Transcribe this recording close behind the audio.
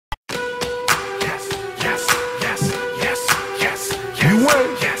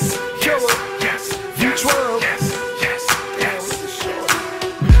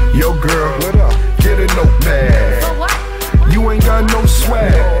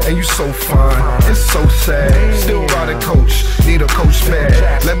and you so fine, it's so sad. Still riding coach, need a coach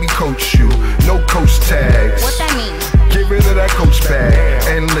bag. Let me coach you, no coach tags. What that mean? Get rid of that coach bag.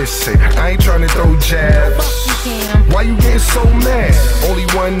 And listen, I ain't trying to throw jabs. Why you getting so mad? Only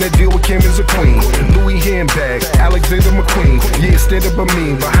one that deal with Kim is a queen. Louis handbag, Alexander McQueen. Yeah, stand up a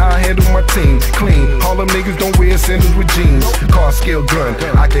mean, but how I handle my team, clean. All them niggas don't wear sandals with jeans. Car scale gun,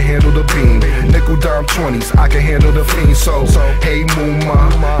 I can handle the beam. Nickel dime 20s, I can handle the fiend. So, hey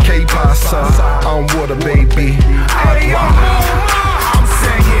Muma, K-Pasa, I'm water baby. I'm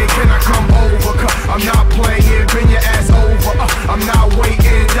saying, can I come over? I'm not playing, bring your ass over. I'm not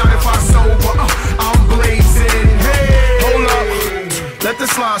waiting, down if I sober. I'm blazing. Hey, hold up, let the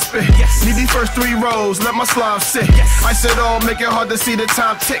slide spit. Need these first 3 rows, let my slime sit. I said all, make it hard to see the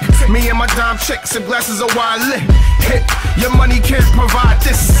time tick. Me and my dime chick, sip glasses of wine lit. Hit, your money can't provide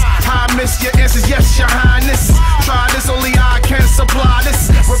this. I miss your answers, yes, your highness. Try this, only I can supply this.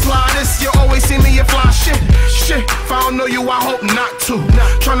 Reply this, you always see me a fly shit. Shit, if I don't know you, I hope not to.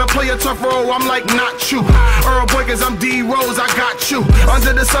 Tryna play a tough role, I'm like not you. Earl Boykins, I'm D-Rose, I got you.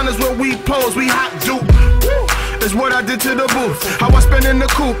 Under the sun is where we pose, we hot dupe. It's what I did to the booth. How I spend in the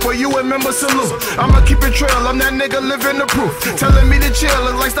coupe, where you remember salute. I'ma keep it trail, I'm that nigga living the proof. Telling me to chill,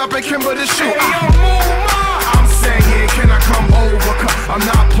 it's like stopping Kimber to shoot. I'm saying, can I come over? I'm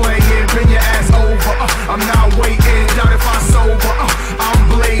not playing, bring your ass over. I'm not waiting, doubt if I sober. I'm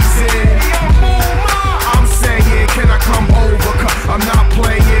blazing. I'm saying, can I come over? I'm not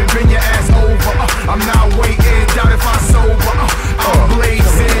playing, bring your ass over. I'm not waiting, doubt if I sober. I'm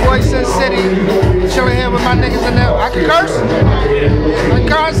blazing. Boys in the city, chilling here with my niggas in there. I can curse? I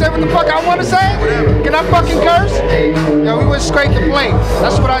can say what the fuck I wanna say? Can I fucking curse? Yo, we would scrape the plate.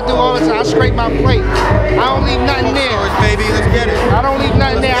 That's what I do all the time. I scrape my plate. I don't leave nothing there. Baby, let's get it. I don't leave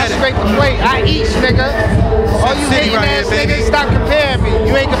nothing there. I scrape the plate. I eat, nigga. All you hating ass niggas, stop comparing me.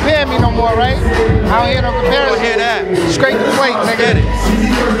 You ain't comparing me no more, right? I don't hear no comparison. Don't hear that. Scrape the plate, nigga.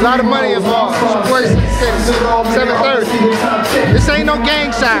 A lot of money involved. Boys in the city. 7:30. This ain't no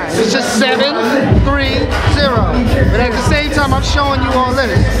gang sign. It's just 7-3-0. But at the same time, I'm showing you all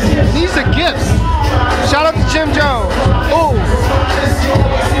this. These are gifts. Shout out to Jim Jones. Ooh.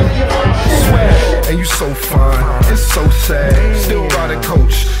 And you so fine, it's so sad. Still riding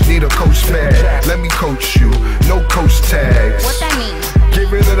coach, need a coach bag. Let me coach you, no coach tags. What that mean? Get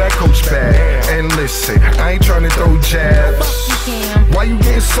rid of that coach bag. And listen, I ain't trying to throw jabs. Why you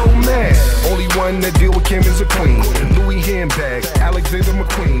getting so mad? Only one that deal with Kim is a queen. Louis handbag, Alexander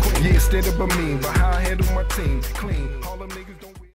McQueen. Yeah, stand up a mean, but how I handle my team, clean.